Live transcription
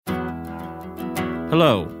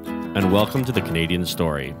Hello, and welcome to the Canadian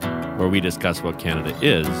Story, where we discuss what Canada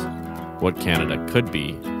is, what Canada could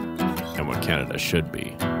be, and what Canada should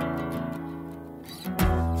be.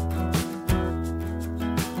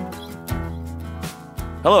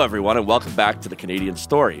 Hello, everyone, and welcome back to the Canadian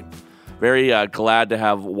Story. Very glad to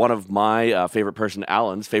have one of my favorite person,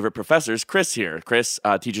 Alan's favorite professors, Chris, here. Chris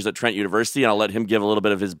teaches at Trent University, and I'll let him give a little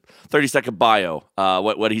bit of his 30-second bio,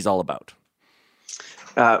 what he's all about.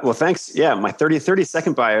 Well, thanks. Yeah, my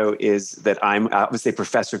 30-second bio is that I'm obviously a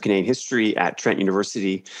professor of Canadian history at Trent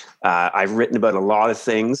University. I've written about a lot of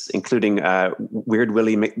things, including Weird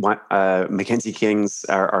Willie Mackenzie King's,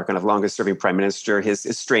 our kind of longest-serving prime minister, his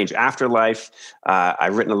strange afterlife.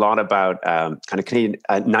 I've written a lot about kind of Canadian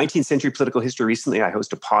 19th century political history recently. I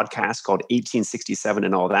host a podcast called 1867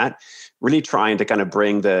 and all that, really trying to kind of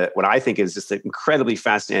bring what I think is just an incredibly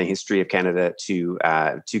fascinating history of Canada to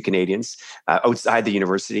Canadians outside the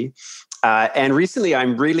university. And recently,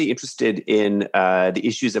 I'm really interested in the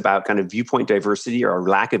issues about kind of viewpoint diversity or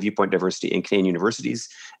lack of viewpoint diversity in Canadian universities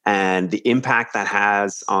and the impact that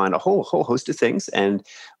has on a whole host of things, and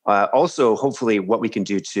also hopefully what we can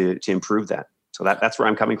do to improve that. So that's where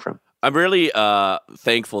I'm coming from. I'm really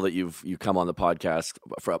thankful that you come on the podcast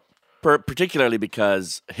particularly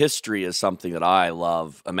because history is something that I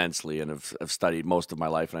love immensely and have studied most of my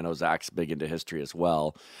life. And I know Zach's big into history as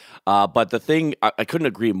well. But the thing, I couldn't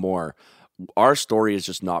agree more. Our story is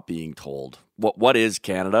just not being told. What is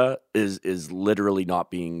Canada is literally not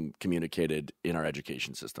being communicated in our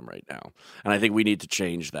education system right now. And I think we need to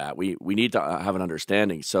change that. We need to have an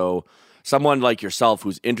understanding. So someone like yourself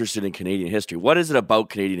who's interested in Canadian history, what is it about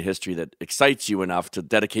Canadian history that excites you enough to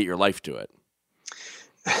dedicate your life to it?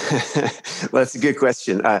 Well, that's a good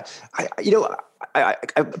question. A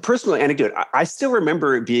personal anecdote. I still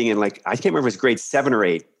remember being in I can't remember if it was grade 7 or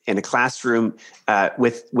 8 in a classroom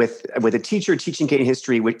with a teacher teaching Canadian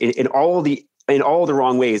history in all the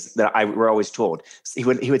wrong ways that we're always told.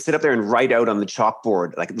 So he would sit up there and write out on the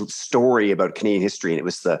chalkboard like a story about Canadian history, and it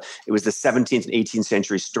was the 17th and 18th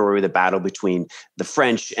century story of the battle between the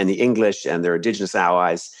French and the English and their Indigenous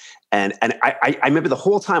allies. And I remember the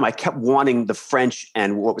whole time I kept wanting the French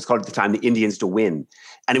and what was called at the time the Indians to win,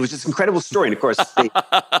 and it was this incredible story. And of course, they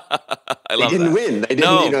didn't win. They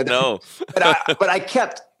didn't, no. But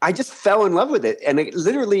I just fell in love with it, and it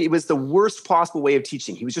was the worst possible way of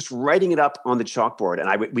teaching. He was just writing it up on the chalkboard,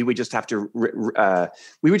 and we would just have to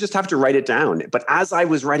write it down. But as I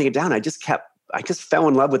was writing it down, I just fell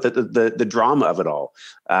in love with the drama of it all.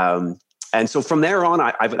 And so from there on,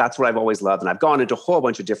 that's what I've always loved. And I've gone into a whole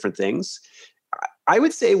bunch of different things. I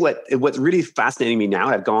would say what's really fascinating me now,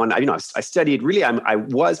 I studied really, I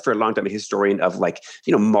was for a long time a historian of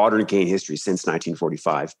modern Canadian history since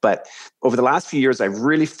 1945. But over the last few years, I've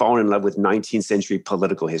really fallen in love with 19th century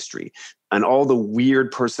political history and all the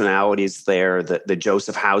weird personalities there, the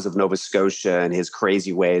Joseph Howes of Nova Scotia and his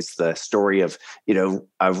crazy ways, the story of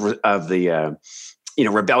the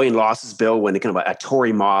Rebellion Losses Bill when a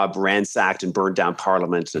Tory mob ransacked and burned down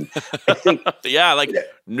Parliament. And I think...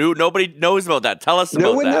 nobody knows about that. Tell us about that.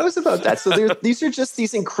 No one knows about that. So these are just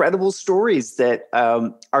these incredible stories that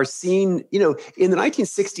are seen, in the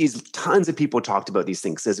 1960s, tons of people talked about these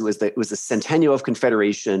things. It was the centennial of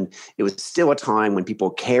Confederation. It was still a time when people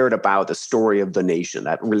cared about the story of the nation.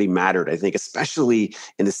 That really mattered, I think, especially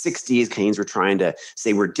in the 60s. Canadians were trying to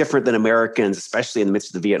say we're different than Americans, especially in the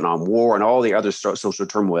midst of the Vietnam War and all the other social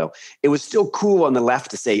turmoil. It was still cool on the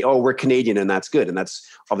left to say, oh, we're Canadian and that's good. And that's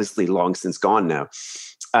obviously long since gone now.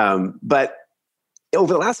 But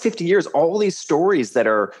over the last 50 years, all these stories that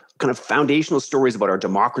are kind of foundational stories about our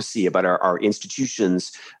democracy, about our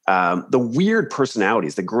institutions, the weird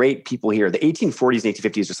personalities, the great people here, the 1840s and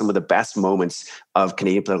 1850s are some of the best moments of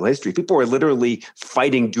Canadian political history. People are literally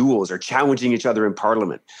fighting duels or challenging each other in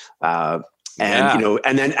Parliament. And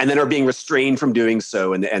then are being restrained from doing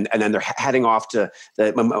so, and then they're heading off to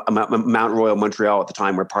the Mount Royal, Montreal at the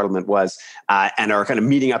time where Parliament was, and are kind of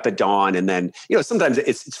meeting up at dawn. And then sometimes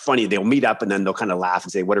it's funny, they'll meet up and then they'll kind of laugh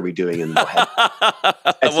and say, "What are we doing?" And they'll head.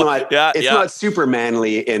 It's not super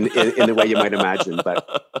manly in the way you might imagine,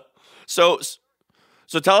 but so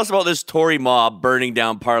tell us about this Tory mob burning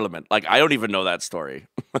down Parliament. I don't even know that story.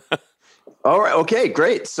 All right. Okay,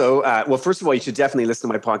 great. So, well, first of all, you should definitely listen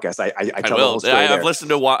to my podcast. I tell the whole story there. I've listened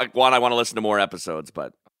to one. I want to listen to more episodes,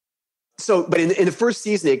 but in the first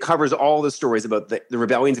season, it covers all the stories about the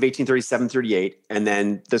rebellions of 1837-38, and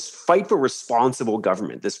then this fight for responsible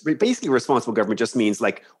government. This basically responsible government just means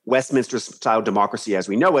Westminster-style democracy as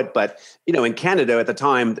we know it. But in Canada at the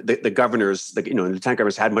time, the governors, the lieutenant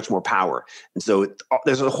governors had much more power, and so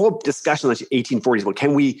there's a whole discussion in the 1840s about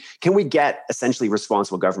can we get essentially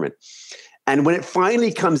responsible government. And when it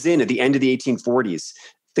finally comes in at the end of the 1840s,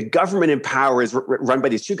 the government in power is run by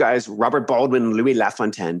these two guys, Robert Baldwin and Louis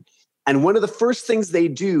Lafontaine. And one of the first things they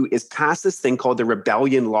do is pass this thing called the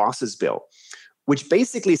Rebellion Losses Bill, which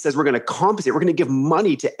basically says we're going to compensate, we're going to give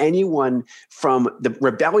money to anyone from the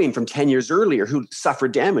rebellion from 10 years earlier who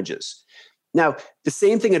suffered damages. Now, the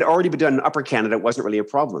same thing had already been done in Upper Canada. It wasn't really a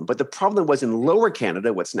problem. But the problem was in Lower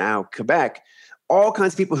Canada, what's now Quebec, all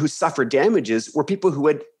kinds of people who suffered damages were people who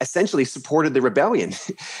had essentially supported the rebellion.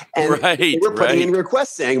 And they were putting in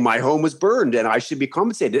requests saying, my home was burned and I should be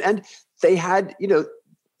compensated. And they had,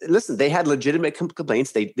 listen, they had legitimate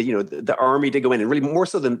complaints. The army did go in, and really more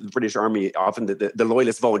so than the British Army, often the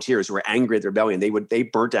loyalist volunteers who were angry at the rebellion, they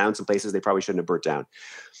burnt down some places they probably shouldn't have burnt down.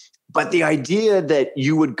 But the idea that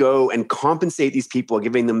you would go and compensate these people,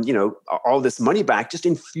 giving them, all this money back, just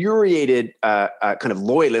infuriated kind of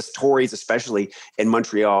loyalist Tories, especially in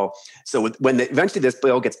Montreal. So when eventually this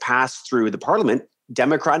bill gets passed through the Parliament,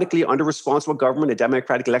 democratically under responsible government, a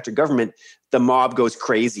democratic elected government, the mob goes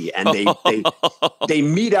crazy, and they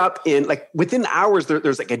meet up in within hours.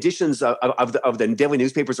 There's editions of the daily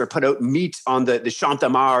newspapers are put out, meet on the Champ de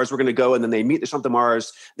Mars. We're going to go, and then they meet the Champ de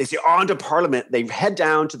Mars. They say on to Parliament. They head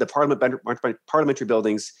down to the parliamentary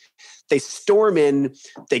buildings. They storm in,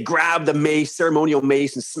 they grab the ceremonial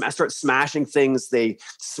mace, and start smashing things. They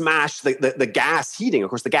smash the gas heating, of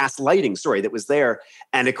course, the gas lighting, that was there.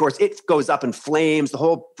 And of course, it goes up in flames. The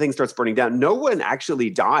whole thing starts burning down. No one actually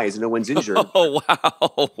dies. No one's injured. Oh,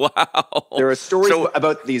 wow. There are stories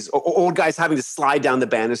about these old guys having to slide down the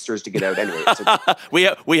banisters to get out. Anyway,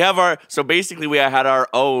 we had our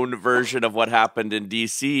own version of what happened in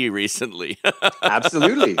D.C. recently.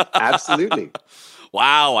 Absolutely.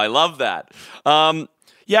 Wow, I love that.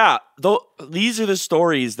 These are the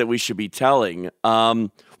stories that we should be telling.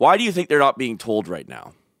 Why do you think they're not being told right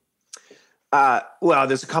now? Well,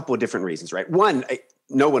 there's a couple of different reasons, right? One,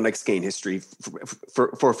 no one likes Canadian history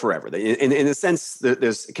for forever. In a sense,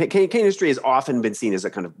 Canadian history has often been seen as a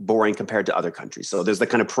kind of boring compared to other countries. So there's the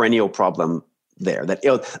kind of perennial problem there that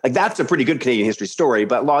that's a pretty good Canadian history story,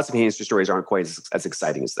 but lots of Canadian history stories aren't quite as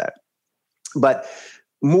exciting as that. But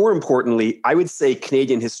more importantly, I would say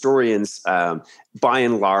Canadian historians, by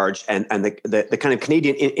and large, and the kind of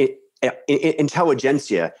Canadian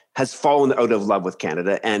intelligentsia has fallen out of love with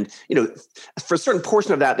Canada. And, for a certain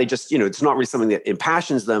portion of that, they just, it's not really something that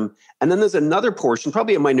impassions them. And then there's another portion,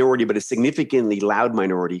 probably a minority, but a significantly loud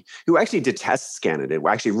minority, who actually detests Canada, who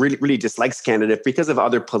actually really, really dislikes Canada because of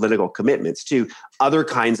other political commitments to other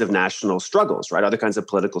kinds of national struggles, right? Other kinds of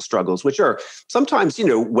political struggles, which are sometimes,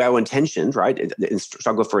 well-intentioned, right? The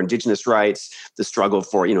struggle for Indigenous rights, the struggle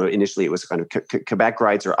for, initially it was kind of Quebec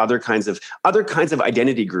rights, or other kinds of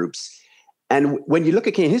identity groups. And when you look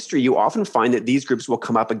at Canadian history, you often find that these groups will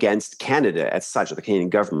come up against Canada as such, or the Canadian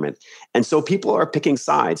government. And so people are picking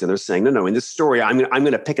sides, and they're saying, no, in this story, I'm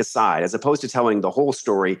going to pick a side, as opposed to telling the whole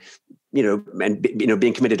story, and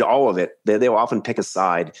being committed to all of it. They'll often pick a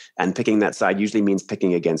side, and picking that side usually means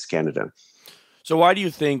picking against Canada. So why do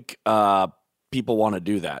you think people want to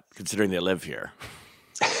do that, considering they live here?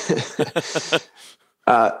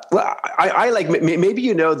 Well, I like,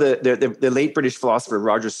 maybe the late British philosopher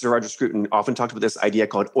Sir Roger Scruton often talked about this idea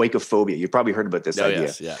called oikophobia. You've probably heard about this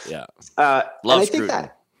idea. Yes, yeah. Love Scruton.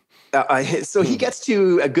 So he gets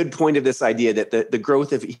to a good point of this idea that the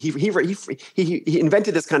growth of he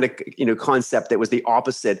invented this kind of concept that was the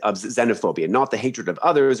opposite of xenophobia, not the hatred of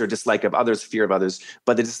others or dislike of others, fear of others,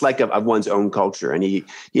 but the dislike of one's own culture, and he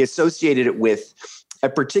associated it with a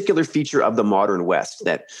particular feature of the modern West,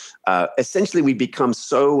 that essentially we become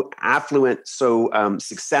so affluent, so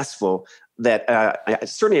successful, that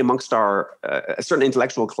certainly amongst our a certain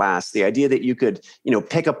intellectual class, the idea that you could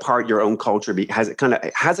pick apart your own culture has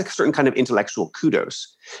a certain kind of intellectual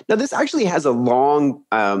kudos. Now, this actually has a long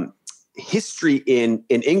history in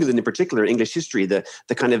England, in particular, English history, the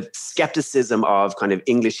kind of skepticism of kind of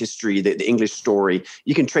English history, the English story.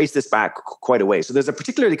 You can trace this back quite a way. So there's a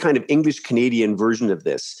particularly kind of English Canadian version of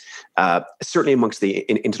this, certainly amongst the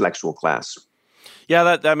intellectual class.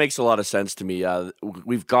 Yeah, that makes a lot of sense to me.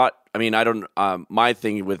 We've got, my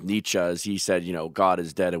thing with Nietzsche is he said, God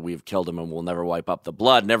is dead and we've killed him and we'll never wipe up the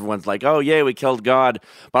blood. And everyone's like, oh, yeah, we killed God.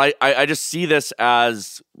 But I just see this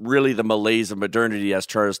as really the malaise of modernity, as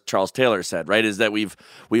Charles Taylor said, right? Is that we've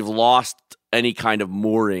lost any kind of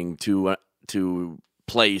mooring to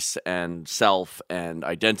place and self and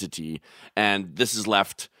identity. And this is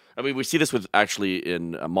left. We see this with actually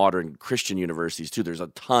in modern Christian universities too. There's a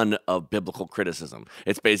ton of biblical criticism.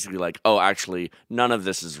 It's basically like, oh, actually, none of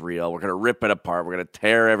this is real. We're going to rip it apart. We're going to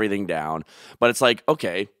tear everything down. But it's like,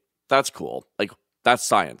 okay, that's cool. Like, That's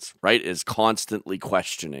science, right? Is constantly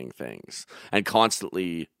questioning things and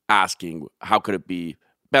constantly asking, how could it be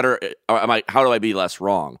better? How do I be less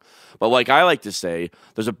wrong? But like I like to say,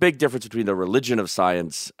 there's a big difference between the religion of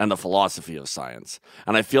science and the philosophy of science.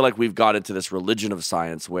 And I feel like we've got into this religion of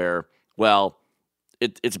science where, well,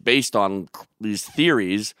 it's based on these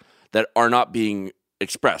theories that are not being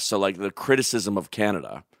expressed. So like the criticism of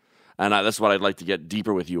Canada, and that's what I'd like to get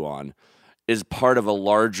deeper with you on, is part of a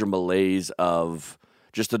larger malaise of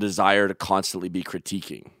just a desire to constantly be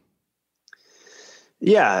critiquing.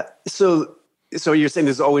 Yeah. So you're saying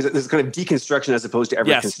there's always this kind of deconstruction as opposed to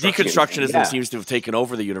ever construction. Deconstructionism seems to have taken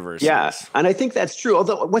over the universities. Yeah, and I think that's true.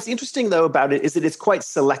 Although what's interesting though about it is that it's quite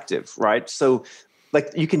selective, right? So like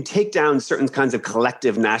you can take down certain kinds of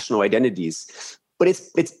collective national identities, but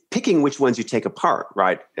it's picking which ones you take apart,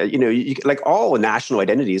 right? Like all national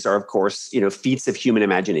identities are, of course, feats of human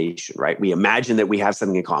imagination, right? We imagine that we have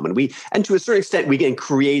something in common. And to a certain extent, we can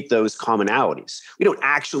create those commonalities. We don't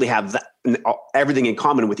actually have everything in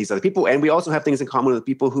common with these other people, and we also have things in common with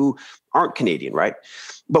people who aren't Canadian, right?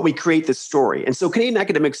 But we create this story, and so Canadian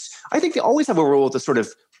academics, I think they always have a role to sort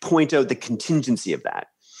of point out the contingency of that.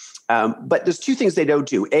 But there's two things they don't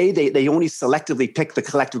do. A, they only selectively pick the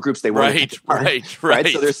collective groups they want to pick apart, right?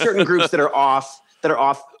 So there's certain groups that are off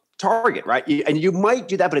target, right? And you might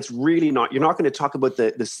do that, but it's really not. You're not going to talk about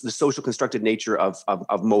the social constructed nature of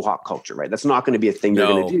Mohawk culture, right? That's not going to be a thing you're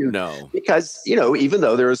going to do. No. Because, even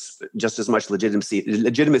though there's just as much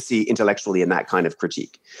legitimacy intellectually in that kind of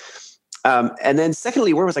critique. And then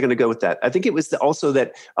secondly, where was I going to go with that? I think it was also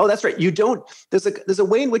that, oh, that's right. There's a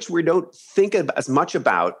way in which we don't think as much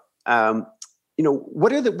about,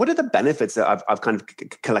 what are the benefits of kind of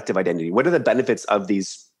collective identity? What are the benefits of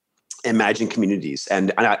these imagined communities?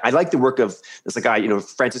 And I like the work of there's a guy,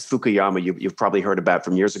 Francis Fukuyama, you've probably heard about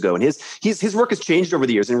from years ago. And his work has changed over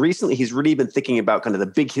the years. And recently he's really been thinking about kind of the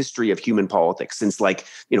big history of human politics since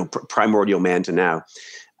primordial man to now.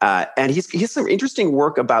 And he has some interesting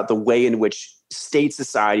work about the way in which state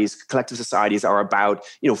societies, collective societies are about,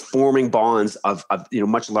 forming bonds of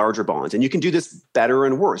much larger bonds. And you can do this better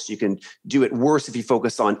and worse. You can do it worse if you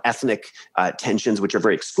focus on ethnic tensions, which are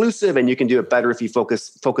very exclusive. And you can do it better if you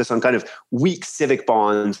focus on kind of weak civic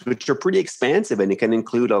bonds, which are pretty expansive and it can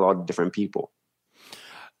include a lot of different people.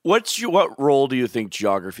 What role do you think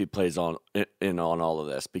geography plays on all of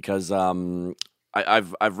this? Because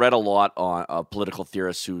I've read a lot on political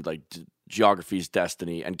theorists who like geography's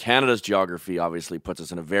destiny, and Canada's geography obviously puts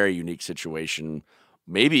us in a very unique situation,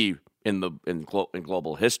 maybe in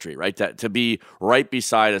global history, right? That to be right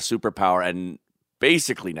beside a superpower and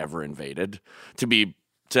basically never invaded, to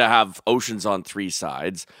have oceans on three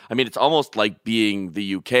sides. I mean, it's almost like being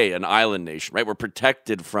the UK, an island nation, right? We're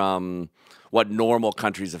protected from what normal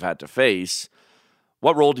countries have had to face.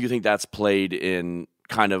 What role do you think that's played in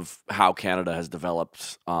kind of how Canada has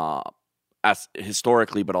developed as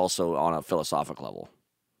historically, but also on a philosophical level?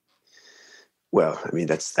 Well, I mean,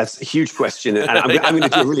 that's a huge question. And I'm going to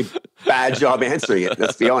do a really bad job answering it,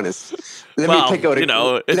 let's be honest. Let me pick out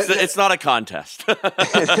it's not a contest.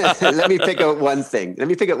 Let me pick out one thing.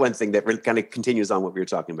 That really kind of continues on what we were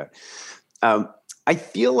talking about. I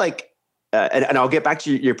feel like, and I'll get back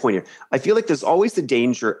to your point here. I feel like there's always the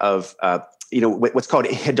danger of what's called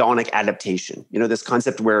hedonic adaptation. This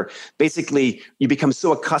concept where basically you become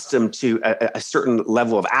so accustomed to a certain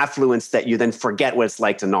level of affluence that you then forget what it's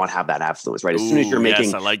like to not have that affluence, right? As soon as you're making,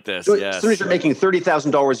 yes, I like this. As soon as you're making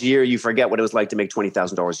 $30,000 a year, you forget what it was like to make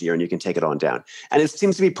 $20,000 a year, and you can take it on down. And it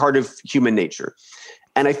seems to be part of human nature.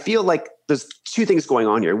 And I feel like there's two things going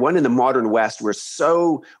on here. One, in the modern West, we're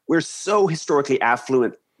so historically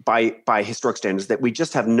affluent by historic standards that we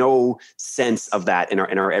just have no sense of that in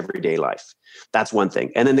our everyday life. That's one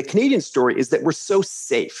thing. And then the Canadian story is that we're so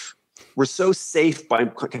safe. We're so safe by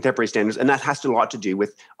contemporary standards, and that has a lot to do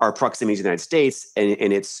with our proximity to the United States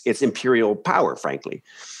and its imperial power, frankly.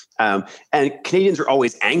 And Canadians are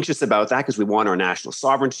always anxious about that because we want our national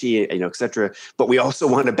sovereignty, et cetera. But we also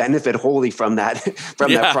want to benefit wholly from that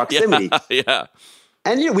that proximity. Yeah.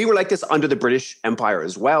 And we were like this under the British Empire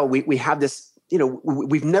as well. We have this.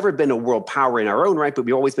 We've never been a world power in our own right, but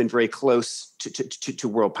we've always been very close to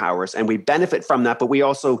world powers, and we benefit from that. But we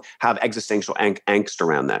also have existential angst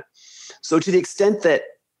around that. So to the extent that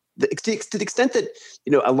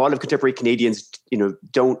a lot of contemporary Canadians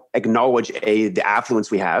don't acknowledge the affluence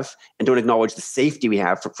we have and don't acknowledge the safety we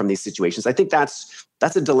have from these situations, I think that's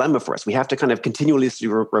a dilemma for us. We have to kind of continually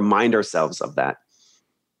remind ourselves of that.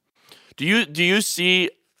 Do you see?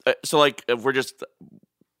 So like if we're just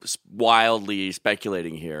wildly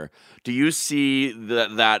speculating here. Do you see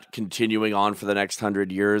that continuing on for the next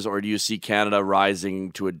 100 years, or do you see Canada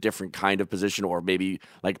rising to a different kind of position, or maybe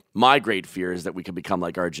like my great fear is that we could become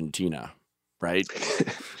like Argentina, right?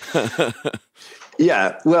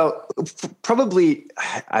 Yeah, well, probably.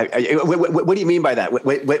 What do you mean by that?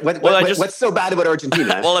 What's so bad about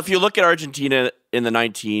Argentina? Well, if you look at Argentina in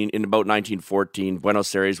about 1914,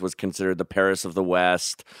 Buenos Aires was considered the Paris of the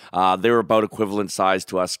West. They were about equivalent size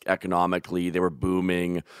to us economically. They were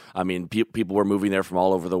booming. I mean, people were moving there from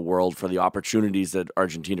all over the world for the opportunities that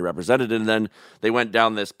Argentina represented. And then they went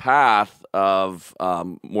down this path of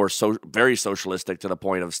very socialistic to the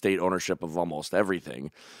point of state ownership of almost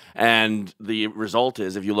everything. And the result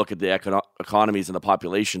is, if you look at the economies and the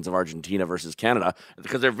populations of Argentina versus Canada,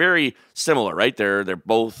 because they're very similar, right? They're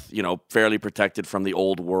both, fairly protected from the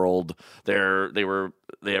old world. They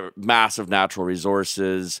have massive natural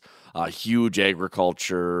resources, huge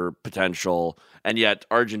agriculture potential, and yet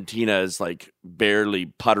Argentina is like barely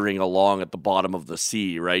puttering along at the bottom of the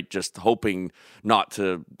sea, right? Just hoping not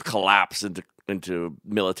to collapse into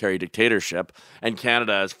military dictatorship. And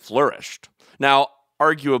Canada has flourished. Now,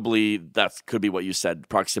 arguably, that could be what you said,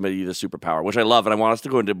 proximity to superpower, which I love, and I want us to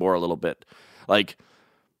go into more a little bit. Like,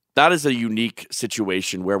 that is a unique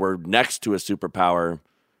situation where we're next to a superpower,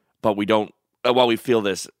 but we don't, while we feel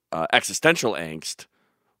this existential angst,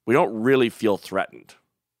 we don't really feel threatened.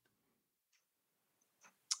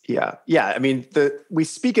 Yeah. I mean, we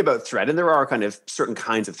speak about threat, and there are kind of certain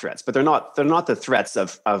kinds of threats, but they're not the threats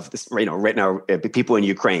of this. Right now, people in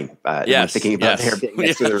Ukraine thinking about their being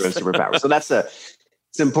next to their own superpower. So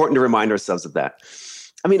it's important to remind ourselves of that.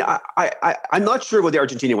 I mean, I'm not sure about the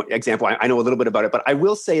Argentina example. I know a little bit about it, but I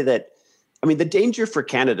will say that, I mean, the danger for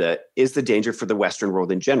Canada is the danger for the Western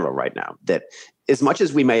world in general right now. That as much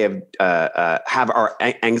as we may have our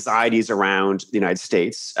anxieties around the United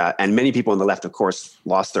States, and many people on the left, of course,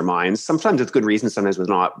 lost their minds, sometimes with good reason, sometimes with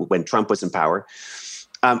not, when Trump was in power,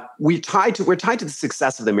 we're tied to the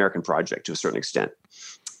success of the American project to a certain extent.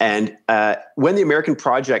 And when the American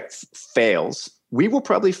project fails, we will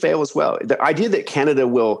probably fail as well. The idea that Canada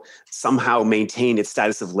will somehow maintain its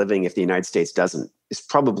status of living if the United States doesn't is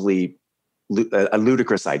probably a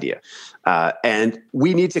ludicrous idea. And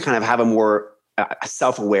we need to kind of have a more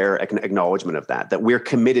self-aware acknowledgement of that we're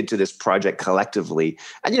committed to this project collectively.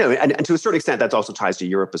 And, and to a certain extent, that also ties to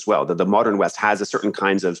Europe as well, that the modern West has a certain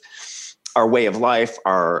kinds of our way of life,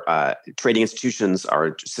 our trading institutions,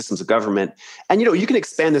 our systems of government. And, you can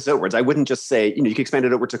expand this outwards. I wouldn't just say, you can expand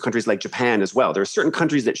it outward to countries like Japan as well. There are certain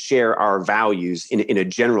countries that share our values in a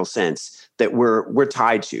general sense that we're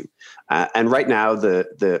tied to. And right now,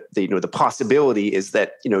 the possibility is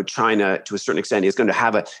that, China, to a certain extent, is going to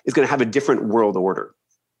have a different world order.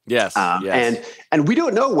 Yes. And we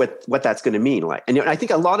don't know what that's going to mean. Like, and I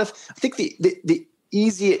think the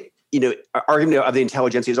easy argument of the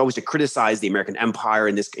intelligentsia is always to criticize the American empire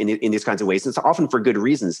in these kinds of ways. And it's often for good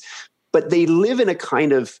reasons, but they live in a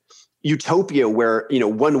kind of utopia where,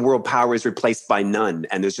 one world power is replaced by none.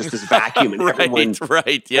 And there's just this vacuum.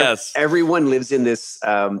 And yes. Everyone lives in this,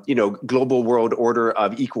 global world order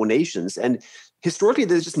of equal nations. And historically,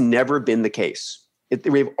 there's just never been the case.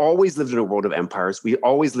 We've always lived in a world of empires. We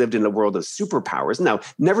always lived in a world of superpowers. Now,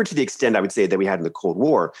 never to the extent I would say that we had in the Cold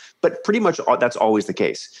War, but pretty much that's always the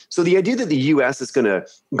case. So the idea that the U.S. is going to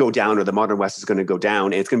go down, or the modern West is going to go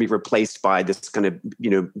down, and it's going to be replaced by this kind of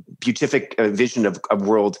beatific vision of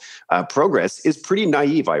world progress is pretty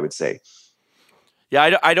naive, I would say.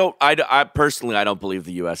 Yeah, I personally, I don't believe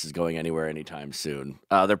the U.S. is going anywhere anytime soon.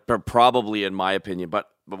 They're probably, in my opinion, but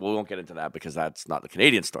we won't get into that because that's not the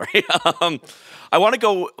Canadian story. I want to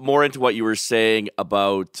go more into what you were saying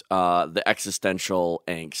about the existential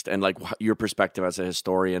angst and like your perspective as a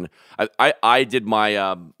historian. I did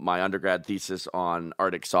my my undergrad thesis on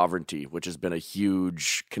Arctic sovereignty, which has been a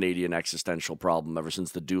huge Canadian existential problem ever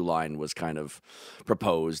since the DEW line was kind of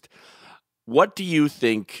proposed. What do you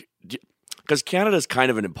think? Because Canada is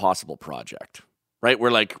kind of an impossible project, right?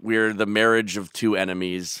 We're the marriage of two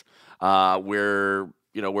enemies.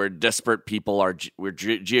 We're disparate people. We're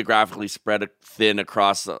geographically spread thin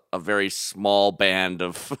across a very small band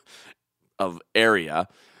of area.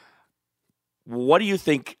 What do you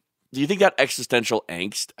think? Do you think that existential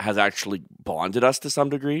angst has actually bonded us to some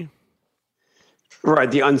degree?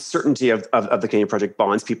 Right, the uncertainty of the Canadian project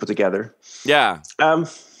bonds people together. Yeah, and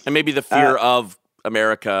maybe the fear of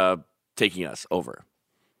America taking us over.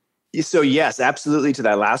 So yes, absolutely. To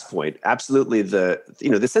that last point, absolutely. The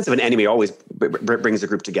sense of an enemy always brings a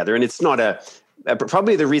group together, and it's not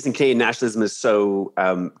probably the reason Canadian nationalism is so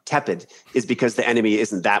tepid is because the enemy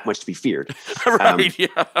isn't that much to be feared. Right?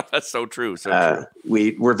 Yeah, that's so true. So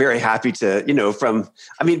true. We're very happy to,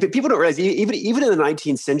 but people don't realize even in the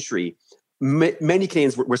 19th century, many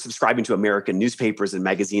Canadians were subscribing to American newspapers and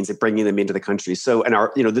magazines and bringing them into the country. So, and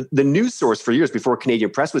the news source for years before Canadian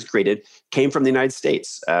Press was created came from the United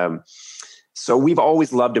States. So we've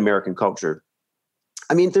always loved American culture.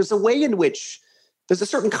 I mean, there's a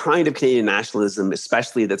certain kind of Canadian nationalism,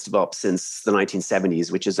 especially that's developed since the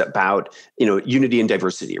 1970s, which is about, unity and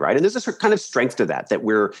diversity, right? And there's a certain kind of strength to that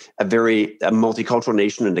we're a multicultural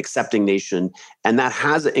nation, an accepting nation, and that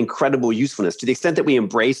has an incredible usefulness. To the extent that we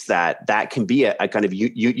embrace that can be a kind of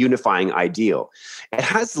unifying ideal. It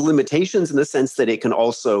has limitations in the sense that it can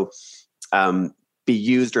also be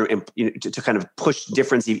used or to kind of push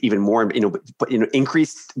difference even more,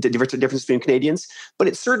 increase the difference between Canadians. But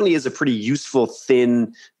it certainly is a pretty useful,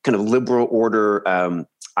 thin kind of liberal order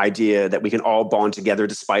idea that we can all bond together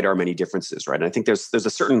despite our many differences, right? And I think there's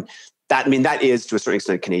a certain that is to a certain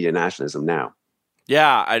extent Canadian nationalism now.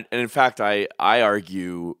 Yeah, and in fact, I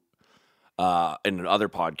argue in other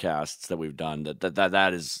podcasts that we've done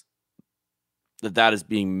that is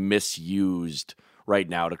being misused right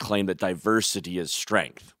now to claim that diversity is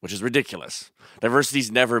strength, which is ridiculous.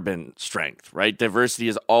 Diversity's never been strength, right? Diversity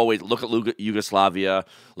is always, look at Yugoslavia,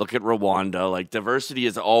 look at Rwanda, like diversity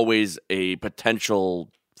is always a potential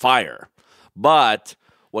fire. But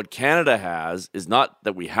what Canada has is not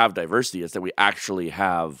that we have diversity, it's that we actually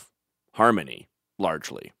have harmony,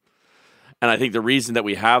 largely. And I think the reason that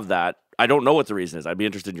we have that, I don't know what the reason is. I'd be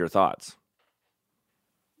interested in your thoughts.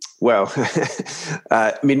 Well,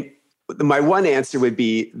 my one answer would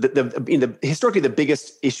be historically the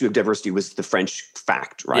biggest issue of diversity was the French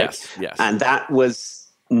fact, right? Yes. And that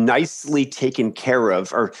was nicely taken care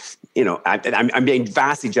of, or I'm being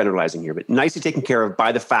vastly generalizing here, but nicely taken care of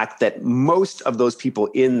by the fact that most of those people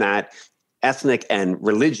in that ethnic and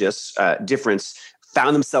religious difference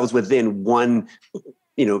found themselves within one,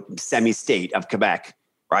 semi-state of Quebec.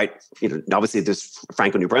 Right, obviously there's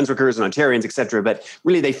Franco-New Brunswickers and Ontarians, et cetera, but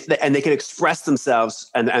really they can express themselves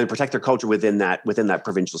and protect their culture within that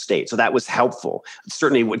provincial state. So that was helpful.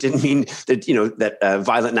 Certainly, what didn't mean that that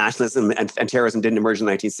violent nationalism and terrorism didn't emerge in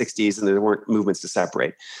the 1960s, and there weren't movements to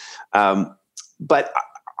separate. But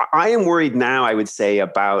I am worried now, I would say,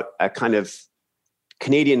 about a kind of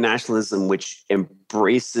Canadian nationalism which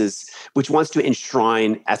wants to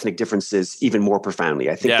enshrine ethnic differences even more profoundly.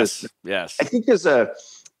 I think I think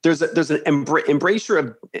there's an embrace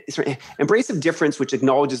of difference, which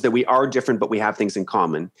acknowledges that we are different, but we have things in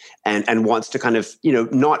common, and wants to kind of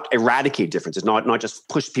not eradicate differences, not just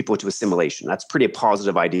push people to assimilation. That's pretty a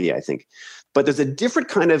positive idea, I think. But there's a different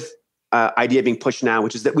kind of idea being pushed now,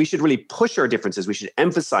 which is that we should really push our differences. We should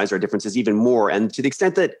emphasize our differences even more. And to the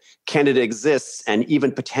extent that Canada exists, and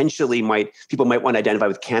even potentially people might want to identify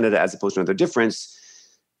with Canada as opposed to another difference,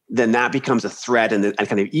 then that becomes a threat and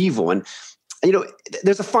kind of evil. And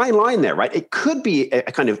there's a fine line there, right? It could be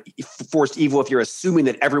a kind of forced evil if you're assuming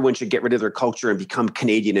that everyone should get rid of their culture and become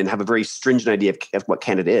Canadian and have a very stringent idea of what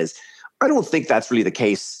Canada is. I don't think that's really the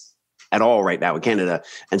case at all right now in Canada.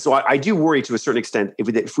 And so I do worry to a certain extent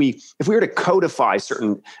if we were to codify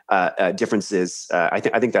certain differences, I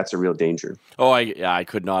think that's a real danger. Oh, I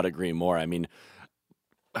could not agree more. I mean,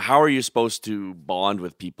 how are you supposed to bond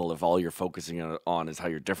with people if all you're focusing on is how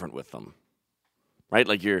you're different with them, right?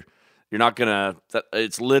 Like you're not gonna.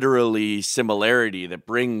 It's literally similarity that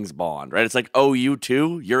brings bond, right? It's like, oh, you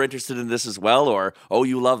too, you're interested in this as well, or oh,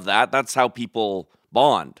 you love that. That's how people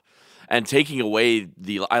bond. And taking away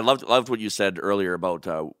I loved what you said earlier about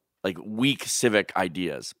like weak civic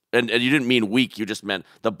ideas, and you didn't mean weak. You just meant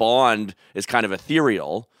the bond is kind of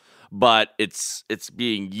ethereal, but it's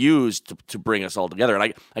being used to bring us all together.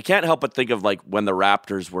 And I can't help but think of like when the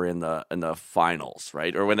Raptors were in the finals,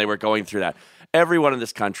 right? Or when they were going through that. Everyone in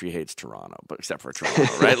this country hates Toronto, but except for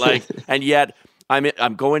Toronto, right? Like, and yet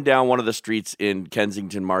I'm going down one of the streets in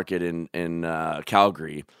Kensington Market in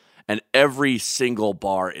Calgary, and every single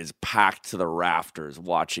bar is packed to the rafters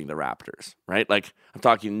watching the Raptors, right? Like, I'm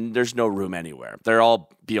talking, there's no room anywhere. They're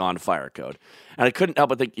all beyond fire code. And I couldn't help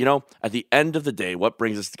but think, at the end of the day, what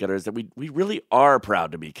brings us together is that we really are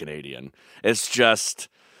proud to be Canadian. It's just,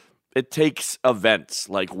 it takes events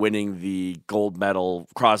like winning the gold medal,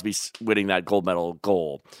 Crosby winning that gold medal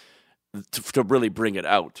goal to really bring it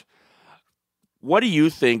out. What do you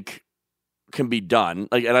think can be done?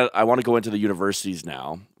 Like, and I want to go into the universities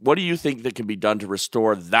now. What do you think that can be done to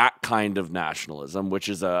restore that kind of nationalism, which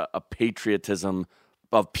is a patriotism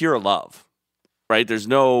of pure love, right? There's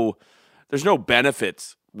no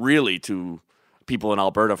benefits really to people in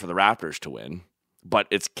Alberta for the Raptors to win. but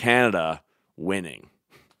it's Canada winning.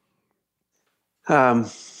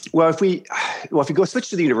 Well, if we go switch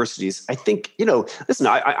to the universities, I think, listen,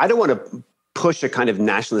 I don't want to push a kind of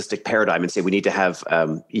nationalistic paradigm and say we need to have,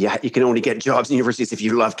 you can only get jobs in universities if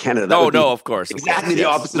you love Canada. No, of course. Exactly the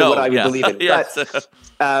opposite of what I would believe in. Yes.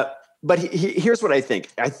 But here's what I think.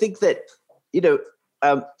 I think that,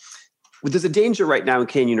 there's a danger right now in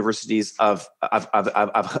Canadian universities of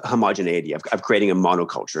homogeneity, of creating a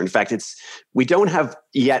monoculture. In fact, we don't have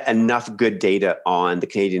yet enough good data on the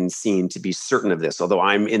Canadian scene to be certain of this, although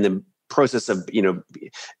I'm in the process of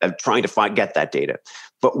trying to get that data.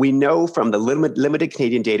 But we know from the limited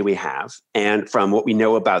Canadian data we have, and from what we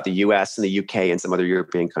know about the US and the UK and some other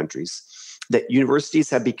European countries, that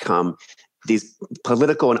universities have become these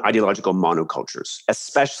political and ideological monocultures,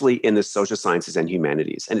 especially in the social sciences and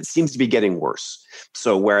humanities. And it seems to be getting worse.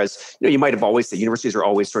 So whereas, you might have always said universities are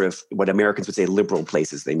always sort of what Americans would say liberal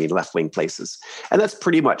places, they mean left-wing places. And that's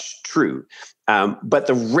pretty much true. But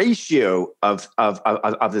the ratio of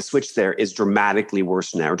the switch there is dramatically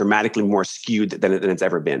worse now, dramatically more skewed than it's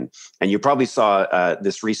ever been. And you probably saw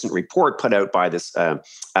this recent report put out by this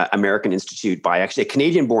American Institute by actually a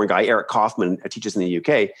Canadian-born guy, Eric Kaufman, teaches in the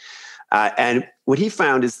UK. And what he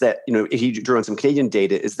found is that, he drew on some Canadian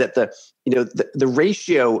data, is that the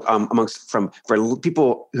ratio for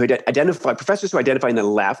people who identify, professors who identify in the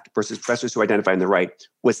left versus professors who identify in the right,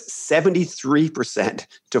 was 73%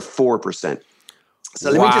 to 4%.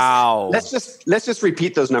 So let's just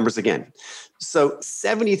repeat those numbers again. So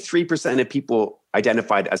 73% of people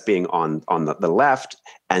identified as being on the left,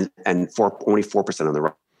 and only 4% on the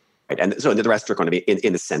right, and so the rest are going to be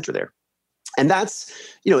in the center there. And that's,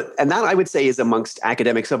 and that I would say is amongst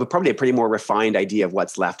academics have probably a pretty more refined idea of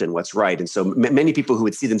what's left and what's right. And so many people who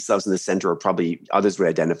would see themselves in the center are probably others would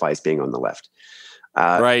identify as being on the left.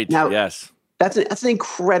 Right. Now, yes. That's an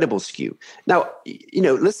incredible skew. Now,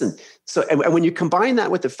 listen. So, and when you combine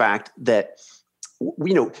that with the fact that,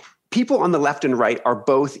 people on the left and right are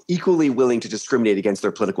both equally willing to discriminate against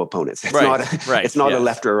their political opponents. It's not a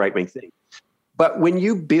left or a right wing thing. But when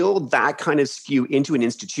you build that kind of skew into an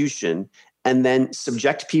institution and then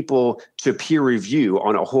subject people to peer review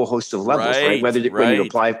on a whole host of levels, right? When you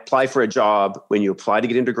apply for a job, when you apply to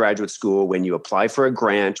get into graduate school, when you apply for a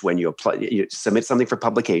grant, when you submit something for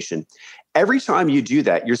publication, every time you do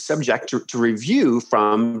that, you're subject to review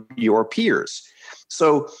from your peers.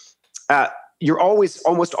 So you're almost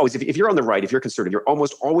always, if you're on the right, if you're conservative, you're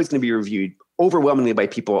almost always going to be reviewed overwhelmingly by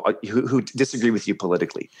people who disagree with you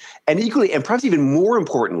politically. And equally, and perhaps even more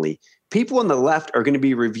importantly, people on the left are going to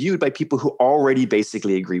be reviewed by people who already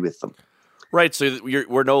basically agree with them. Right. So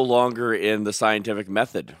we're no longer in the scientific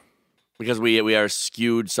method because we are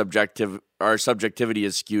skewed subjective. Our subjectivity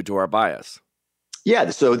is skewed to our bias.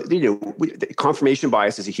 Yeah, so confirmation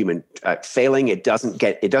bias is a human failing. It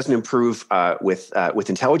doesn't improve with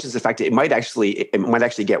intelligence. In fact, it might actually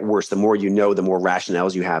get worse. The more you know, the more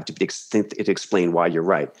rationales you have to explain why you're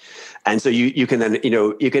right. And so you can then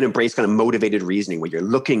you can embrace kind of motivated reasoning where you're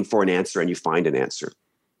looking for an answer and you find an answer.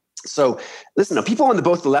 So listen, now people on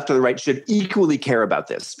both the left and the right should equally care about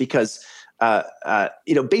this because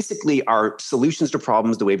basically our solutions to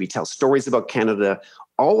problems, the way we tell stories about Canada,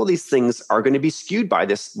 all of these things are going to be skewed by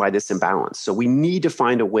this imbalance. So we need to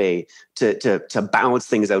find a way to balance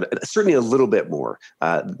things out, certainly a little bit more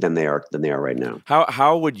than they are right now.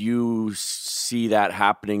 How would you see that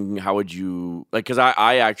happening? How would you because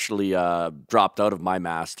I actually dropped out of my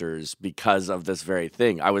master's because of this very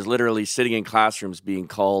thing. I was literally sitting in classrooms being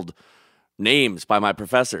called names by my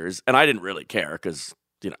professors, and I didn't really care because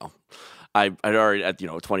I'd already at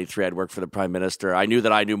 23 I'd worked for the Prime Minister. I knew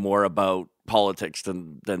that I knew more about politics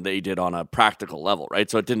than they did on a practical level, right?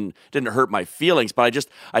 So it didn't hurt my feelings, but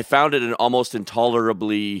I found it an almost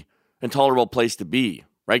intolerable place to be,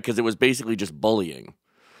 right? Because it was basically just bullying.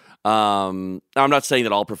 I'm not saying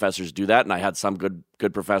that all professors do that, and I had some good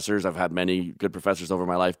professors. I've had many good professors over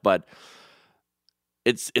my life, but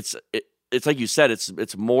it's like you said,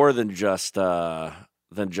 it's more than just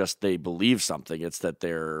they believe something. It's that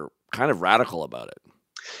they're kind of radical about it.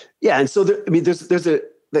 Yeah, and so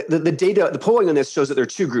the data, the polling on this shows that there are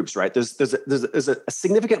two groups, right? There's a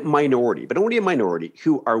significant minority, but only a minority,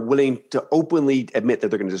 who are willing to openly admit that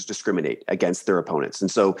they're going to just discriminate against their opponents. And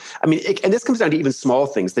so, and this comes down to even small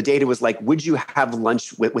things. The data was like, would you have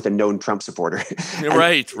lunch with a known Trump supporter?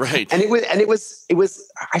 Right. And it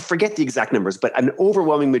was I forget the exact numbers, but an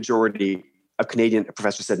overwhelming majority a Canadian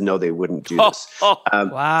professor said no, they wouldn't do this.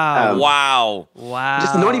 Wow.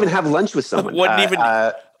 Just not even have lunch with someone. Wouldn't even.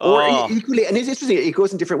 Or equally, and it's interesting, it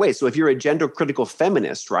goes in different ways. So if you're a gender-critical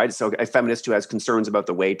feminist, right? So a feminist who has concerns about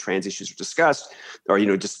the way trans issues are discussed, or,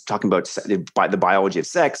 just talking about the biology of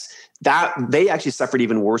sex, that they actually suffered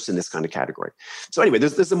even worse in this kind of category. So anyway,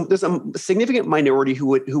 there's a significant minority who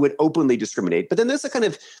would openly discriminate, but then there's a kind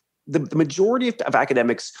of the majority of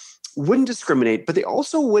academics wouldn't discriminate, but they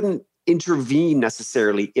also wouldn't intervene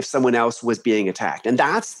necessarily if someone else was being attacked, and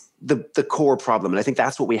that's the core problem. And I think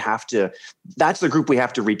that's the group we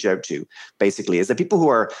have to reach out to, basically, is the people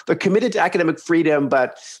who they're committed to academic freedom,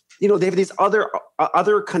 but they have these other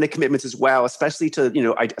kind of commitments as well, especially to,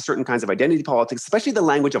 certain kinds of identity politics, especially the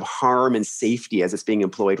language of harm and safety as it's being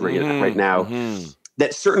employed right now. Mm-hmm.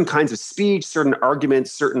 That certain kinds of speech, certain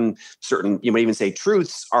arguments, certain you might even say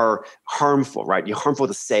truths are harmful, right? You're harmful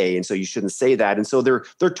to say, and so you shouldn't say that. And so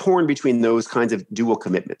they're torn between those kinds of dual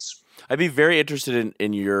commitments. I'd be very interested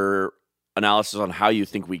in your analysis on how you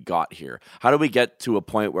think we got here. How do we get to a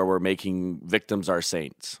point where we're making victims our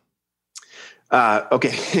saints?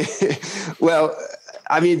 Okay. Well,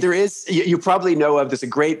 I mean, there is, you probably know of, there's a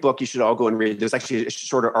great book you should all go and read. There's actually a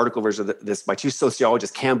shorter article version of this by two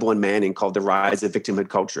sociologists, Campbell and Manning, called The Rise of Victimhood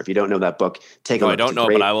Culture. If you don't know that book, take a look. I don't know,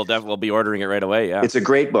 but I will definitely be ordering it right away. Yeah. It's a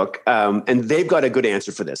great book. And they've got a good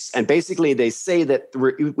answer for this. And basically they say that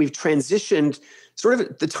we've transitioned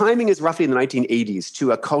the timing is roughly in the 1980s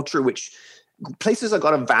to a culture which places a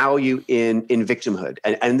lot of value in victimhood.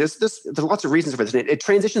 And there's lots of reasons for this. It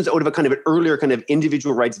transitions out of a kind of an earlier kind of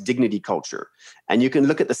individual rights dignity culture. And you can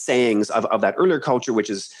look at the sayings of that earlier culture,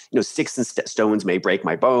 which is, sticks and stones may break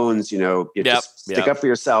my bones, just stick up for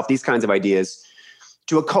yourself, these kinds of ideas,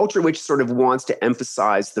 to a culture which sort of wants to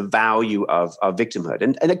emphasize the value of victimhood.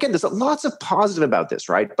 And again, there's lots of positive about this,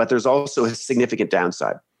 right? But there's also a significant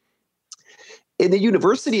downside. In the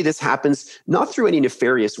university, this happens not through any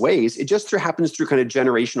nefarious ways. It just happens through kind of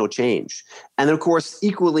generational change. And then, of course,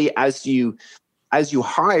 equally, as you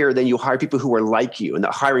hire, then you hire people who are like you. And the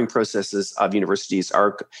hiring processes of universities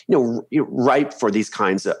are, ripe for these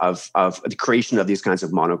kinds of the creation of these kinds of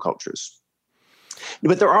monocultures.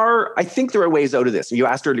 But I think there are ways out of this. You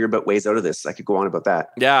asked earlier about ways out of this. I could go on about that.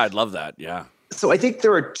 Yeah, I'd love that. Yeah. So I think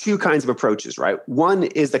there are two kinds of approaches, right? One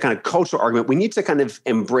is the kind of cultural argument. We need to kind of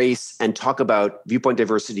embrace and talk about viewpoint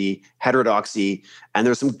diversity, heterodoxy. And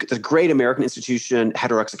there's a great American institution,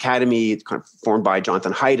 Heterodox Academy, kind of formed by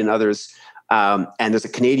Jonathan Haidt and others. And there's a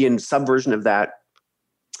Canadian subversion of that.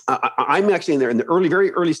 I'm actually in the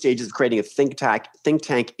very early stages of creating a think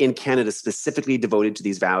tank in Canada specifically devoted to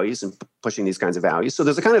these values and pushing these kinds of values. So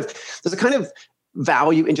there's a kind of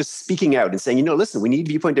value in just speaking out and saying, listen, we need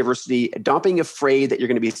viewpoint diversity, not being afraid that you're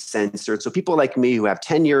going to be censored. So people like me who have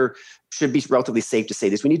tenure should be relatively safe to say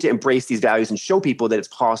this. We need to embrace these values and show people that it's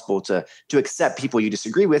possible to accept people you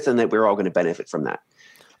disagree with and that we're all going to benefit from that.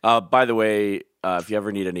 By the way, if you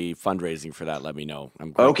ever need any fundraising for that, let me know.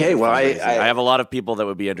 Okay, well, I have a lot of people that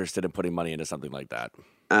would be interested in putting money into something like that.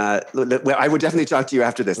 Well, I would definitely talk to you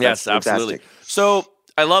after this. Yes, absolutely. Fantastic. So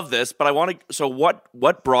I love this, but I want to. So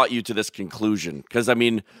what brought you to this conclusion? Because I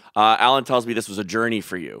mean, Alan tells me this was a journey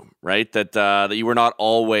for you, right? That you were not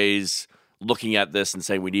always looking at this and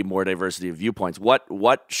saying we need more diversity of viewpoints.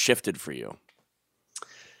 What shifted for you?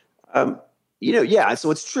 Yeah.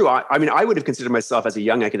 So it's true. I mean, I would have considered myself as a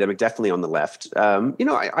young academic definitely on the left.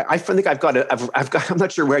 I think I've got. I'm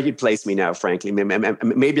not sure where you'd place me now, frankly.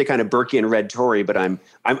 Maybe a kind of Burkean red Tory, but I'm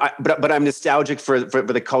nostalgic for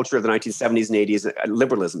the culture of the 1970s and 80s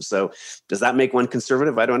liberalism. So does that make one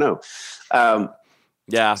conservative? I don't know.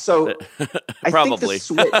 Yeah. So probably. I think the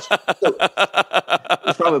switch.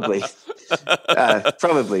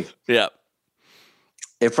 Probably. Yeah.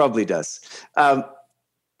 It probably does.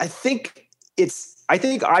 I think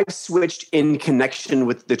I've switched in connection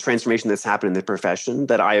with the transformation that's happened in the profession,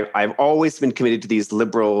 that I've always been committed to these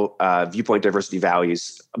liberal viewpoint diversity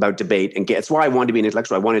values about debate. And it's why I wanted to be an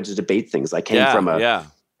intellectual. I wanted to debate things. I came from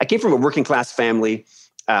a working class family,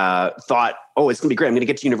 thought, it's going to be great. I'm going to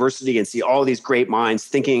get to university and see all these great minds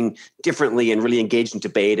thinking differently and really engaged in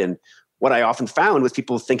debate. And what I often found was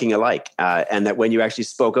people thinking alike, and that when you actually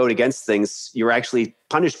spoke out against things, you were actually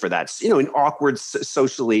punished for that, in awkward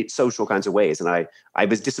social kinds of ways. And I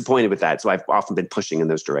was disappointed with that. So I've often been pushing in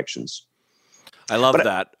those directions. I love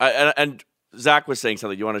that. And Zach was saying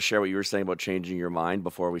something. You want to share what you were saying about changing your mind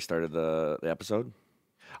before we started the episode?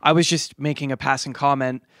 I was just making a passing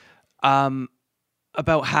comment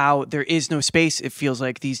about how there is no space, it feels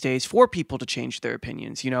like these days, for people to change their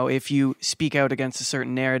opinions. If you speak out against a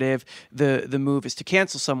certain narrative, the move is to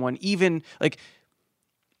cancel someone. Even like,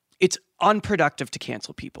 it's unproductive to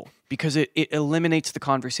cancel people because it eliminates the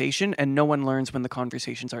conversation, and no one learns when the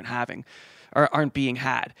conversations aren't being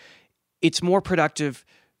had. It's more productive,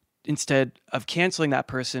 instead of canceling that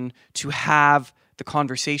person, to have the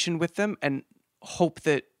conversation with them and hope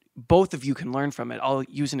that both of you can learn from it. I'll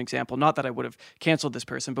use an example. Not that I would have canceled this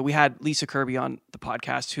person, but we had Lisa Kirby on the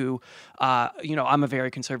podcast who, I'm a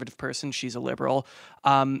very conservative person. She's a liberal.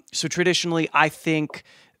 So traditionally, I think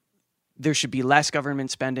there should be less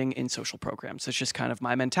government spending in social programs. That's just kind of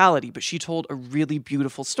my mentality. But she told a really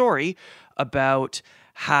beautiful story about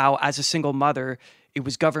how, as a single mother, it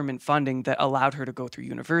was government funding that allowed her to go through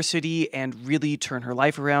university and really turn her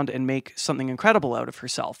life around and make something incredible out of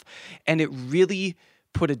herself. And it really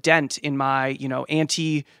put a dent in my,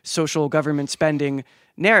 anti-social government spending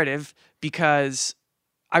narrative, because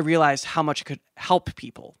I realized how much it could help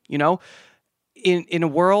people, in a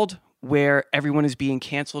world where everyone is being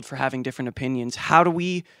canceled for having different opinions. How do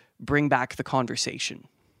we bring back the conversation?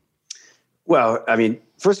 Well, I mean,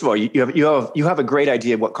 first of all, you have a great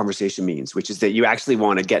idea of what conversation means, which is that you actually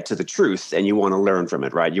want to get to the truth and you want to learn from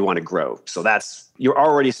it, right? You want to grow. So you're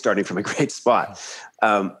already starting from a great spot.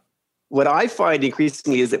 What I find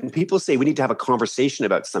increasingly is that when people say we need to have a conversation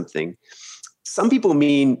about something, some people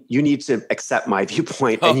mean you need to accept my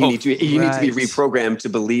viewpoint and you need to be reprogrammed to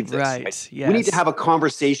believe this. Right. Yes. We need to have a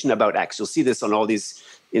conversation about X. You'll see this on all these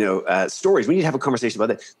stories. We need to have a conversation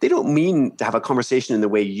about that. They don't mean to have a conversation in the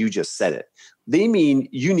way you just said it. They mean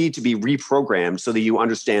you need to be reprogrammed so that you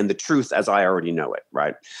understand the truth as I already know it,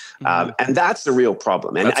 right? Mm-hmm. And that's the real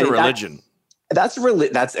problem. And that's a religion.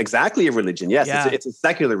 That's exactly a religion. Yes, yeah. It's a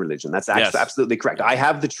secular religion. That's absolutely correct. I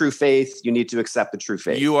have the true faith. You need to accept the true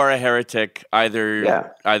faith. You are a heretic, either,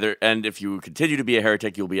 and if you continue to be a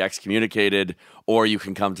heretic, you'll be excommunicated, or you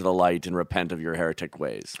can come to the light and repent of your heretic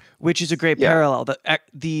ways. Which is a great parallel.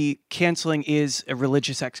 The canceling is a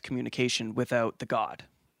religious excommunication without the God.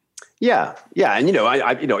 Yeah, and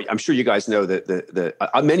I'm sure you guys know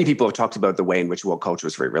that many people have talked about the way in which world culture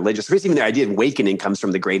is very religious. First, even the idea of awakening comes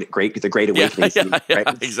from the Great Awakening.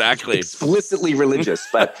 Right? Exactly. It's explicitly religious,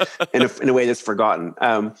 but in a way that's forgotten.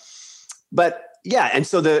 And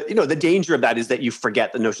so the danger of that is that you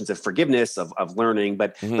forget the notions of forgiveness, of learning.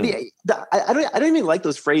 But I don't even like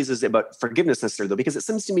those phrases about forgiveness necessarily, though, because it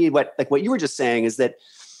seems to me what you were just saying is that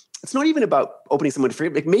it's not even about opening someone to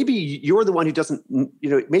forgive. Like maybe you're the one who doesn't,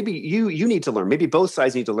 maybe you need to learn. Maybe both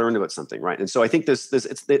sides need to learn about something, right? And so I think it's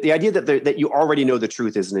the idea that you already know the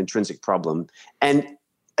truth is an intrinsic problem. And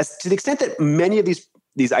to the extent that many of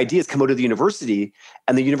these ideas come out of the university,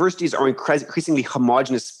 and the universities are increasingly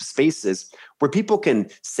homogenous spaces where people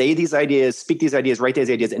can say these ideas, speak these ideas, write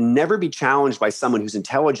these ideas, and never be challenged by someone who's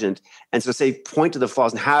intelligent. And so point to the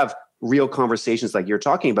flaws and have real conversations like you're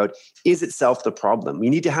talking about is itself the problem. We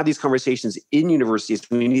need to have these conversations in universities.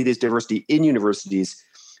 We need this diversity in universities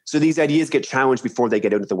so these ideas get challenged before they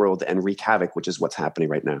get out into the world and wreak havoc, which is what's happening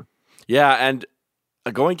right now. Yeah, and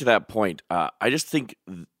going to that point, I just think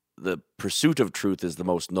the pursuit of truth is the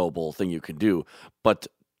most noble thing you can do, but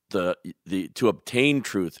the to obtain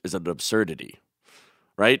truth is an absurdity,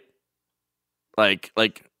 right? Like,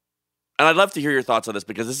 and I'd love to hear your thoughts on this,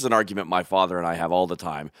 because this is an argument my father and I have all the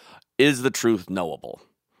time. Is the truth knowable?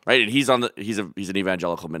 Right? And he's an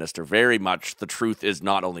evangelical minister. Very much the truth is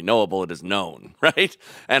not only knowable, it is known, right?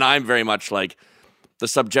 And I'm very much like, the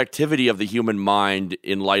subjectivity of the human mind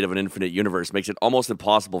in light of an infinite universe makes it almost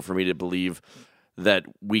impossible for me to believe that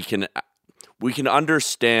we can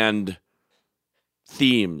understand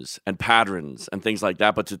themes and patterns and things like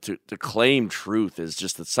that, but to claim truth is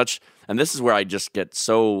just such, and this is where I just get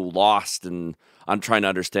so lost, and I'm trying to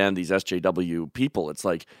understand these SJW people. It's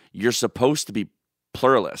like, you're supposed to be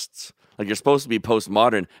pluralists, like you're supposed to be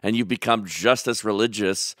postmodern, and you become just as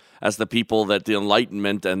religious as the people that the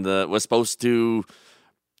Enlightenment and was supposed to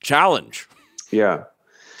challenge.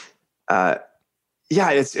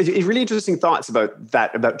 It's really interesting thoughts about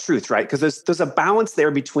that, about truth, right? Because there's a balance there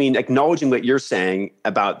between acknowledging what you're saying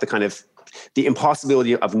about the kind of the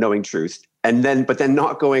impossibility of knowing truth, but then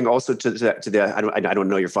not going also to the I don't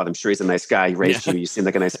know your father. I'm sure he's a nice guy. He raised you. You seem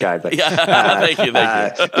like a nice guy, but thank you.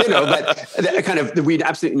 But kind of we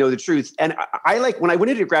absolutely know the truth. And I like, when I went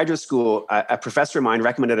into graduate school, a professor of mine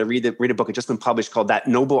recommended I read a book that just been published called That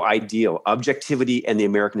Noble Ideal: Objectivity and the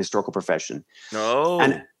American Historical Profession.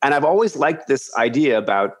 And I've always liked this idea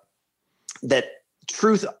about that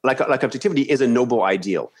truth, like objectivity, is a noble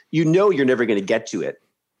ideal. You know you're never going to get to it,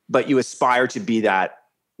 but you aspire to be that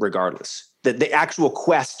regardless. That the actual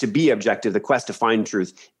quest to be objective, the quest to find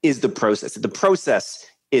truth, is the process. The process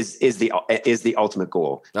is the ultimate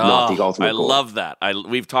goal, not the ultimate goal. I love that.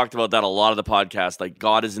 We've talked about that a lot of the podcast. Like,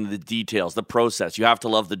 God is in the details, the process. You have to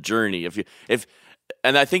love the journey.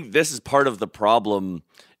 And I think this is part of the problem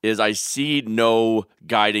is I see no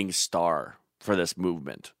guiding star for this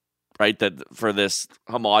movement, right? That for this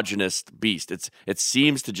homogenous beast, it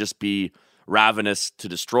seems to just be ravenous to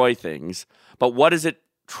destroy things. But what is it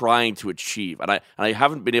trying to achieve? And I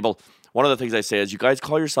haven't been able. One of the things I say is, you guys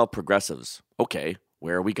call yourself progressives. Okay,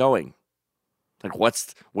 where are we going? Like,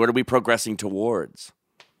 what are we progressing towards?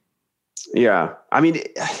 Yeah, I mean,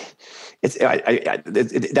 that's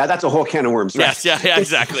a whole can of worms, right? Yes, yeah,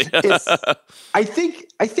 exactly. I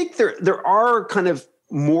think there are kind of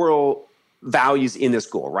moral values in this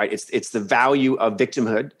goal, right? It's the value of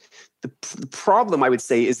victimhood. The problem, I would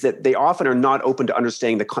say, is that they often are not open to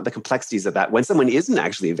understanding the complexities of that. When someone isn't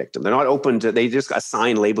actually a victim, they're not open to. They just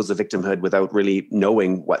assign labels of victimhood without really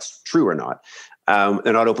knowing what's true or not.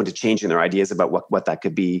 They're not open to changing their ideas about what that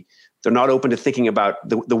could be. They're not open to thinking about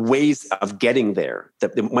the ways of getting there.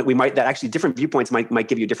 That actually different viewpoints might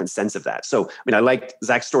give you a different sense of that. So, I mean, I like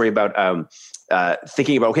Zach's story about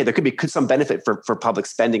thinking about, okay, there could be some benefit for public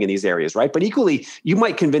spending in these areas, right? But equally, you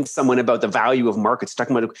might convince someone about the value of markets,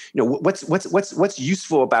 talking about, what's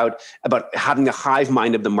useful about having the hive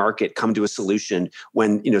mind of the market come to a solution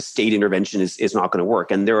when state intervention is not going to work.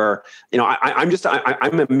 And there are,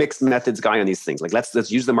 I'm a mixed methods guy on these things. Like, let's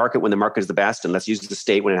use the market when the market is the best, and let's use the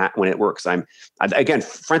state when it works. Again,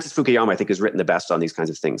 Francis Fukuyama, I think, has written the best on these kinds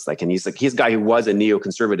of things. And he's a guy who was a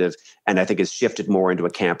neoconservative, and I think has shifted more into a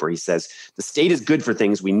camp where he says the state is good for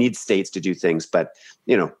things. We need states to do things, but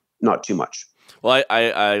not too much. Well,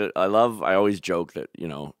 I always joke that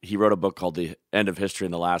he wrote a book called The End of History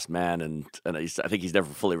and the Last Man, and I think he's never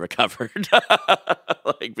fully recovered,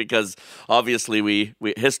 because obviously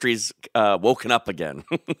history's woken up again.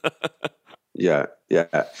 Yeah.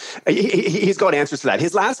 He's got answers to that.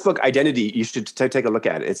 His last book, Identity, you should take a look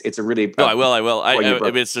at it. It's a really. I will. I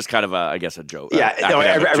mean, it's just kind of I guess a joke. Yeah,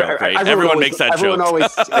 joke, right? Everyone makes that joke. Everyone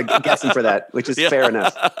always gets him for that, which is fair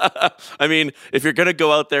enough. I mean, if you're going to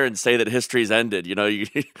go out there and say that history's ended, you're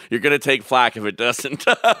going to take flack if it doesn't.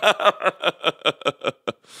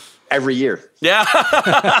 Every year. Yeah.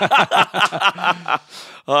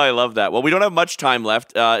 Oh, I love that. Well, we don't have much time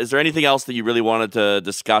left. Is there anything else that you really wanted to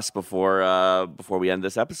discuss before we end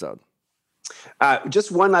this episode?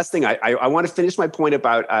 Just one last thing. I want to finish my point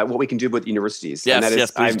about what we can do with universities.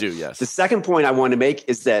 Yes, please do. Yes. The second point I want to make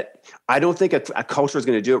is that I don't think a culture is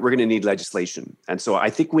going to do it. We're going to need legislation. And so I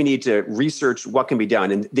think we need to research what can be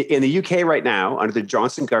done. In the UK right now, under the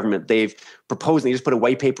Johnson government, they've proposed, they just put a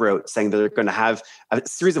white paper out saying that they're going to have a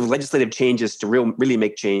series of legislative changes to really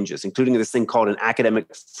make changes, including this thing called an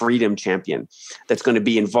academic freedom champion that's going to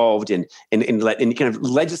be involved in kind of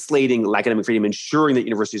legislating academic freedom, ensuring that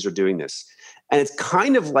universities are doing this. And it's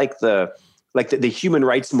kind of like the human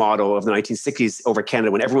rights model of the 1960s over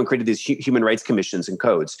Canada, when everyone created these human rights commissions and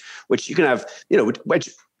codes, which you can have, which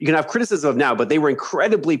you can have criticism of now, but they were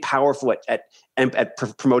incredibly powerful at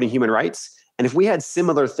promoting human rights. And if we had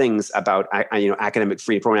similar things about academic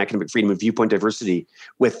freedom, promoting academic freedom and viewpoint diversity,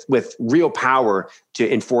 with real power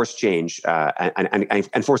to enforce change and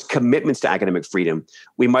enforce commitments to academic freedom,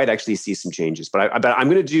 we might actually see some changes. But I'm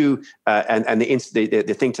going to do, and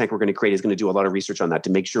the think tank we're going to create is going to do a lot of research on that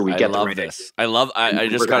to make sure we get the right this. I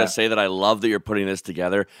just got to say that I love that you're putting this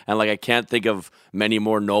together, and I can't think of many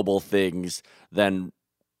more noble things than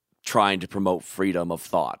trying to promote freedom of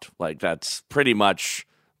thought. That's pretty much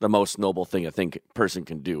the most noble thing I think a person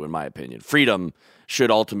can do, in my opinion. Freedom should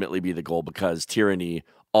ultimately be the goal, because tyranny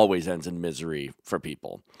always ends in misery for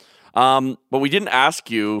people. But we didn't ask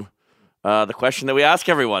you the question that we ask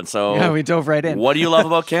everyone. So yeah, we dove right in. What do you love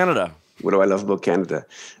about Canada? What do I love about Canada?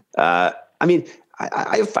 I mean,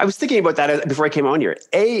 I was thinking about that before I came on here.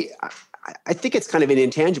 I think it's kind of an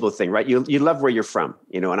intangible thing, right? You love where you're from,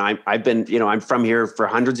 and I've been, I'm from here for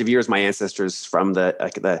hundreds of years. My ancestors from the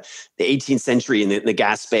 18th century in the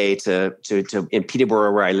Gaspé to in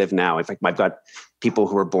Peterborough, where I live now. In fact, I've got people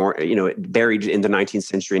who were born, buried in the 19th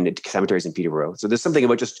century in the cemeteries in Peterborough. So there's something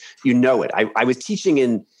about just, it. I was teaching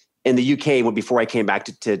in the UK before I came back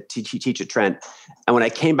to teach at Trent. And when I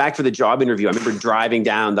came back for the job interview, I remember driving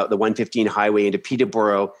down the 115 highway into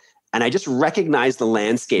Peterborough, and I just recognized the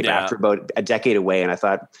landscape after about a decade away. And I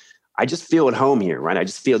thought, I just feel at home here, right? I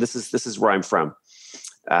just feel this is where I'm from.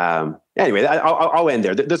 Anyway, I'll end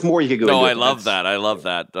there. There's more you could go into. No, I love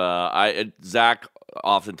that. Zach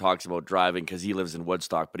often talks about driving because he lives in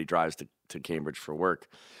Woodstock, but he drives to Cambridge for work.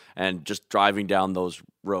 And just driving down those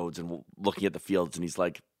roads and looking at the fields, and he's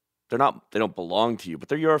like, they don't belong to you, but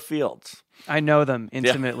they're your fields. I know them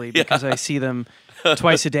intimately because I see them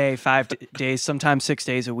twice a day, 5 days, sometimes 6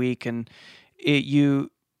 days a week, and you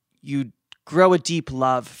grow a deep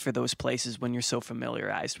love for those places when you're so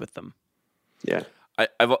familiarized with them. Yeah.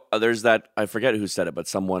 There's that, I forget who said it, but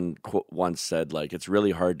someone once said, like, it's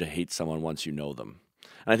really hard to hate someone once you know them.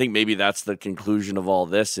 And I think maybe that's the conclusion of all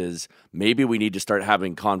this is maybe we need to start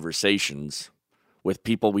having conversations with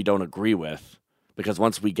people we don't agree with, because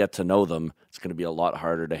once we get to know them, it's going to be a lot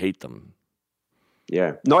harder to hate them.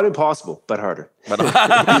 Yeah. Not impossible, but harder.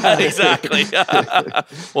 Exactly.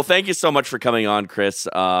 Well, thank you so much for coming on, Chris.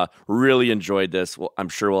 Really enjoyed this. Well, I'm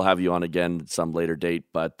sure we'll have you on again at some later date,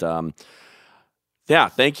 but yeah,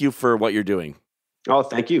 thank you for what you're doing. Oh,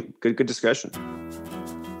 thank you. Good discussion.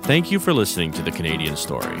 Thank you for listening to The Canadian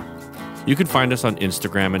Story. You can find us on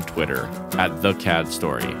Instagram and Twitter at The CAD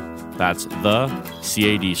Story. That's The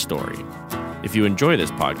CAD Story. If you enjoy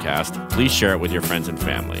this podcast, please share it with your friends and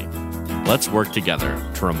family. Let's work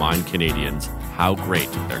together to remind Canadians how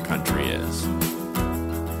great their country is.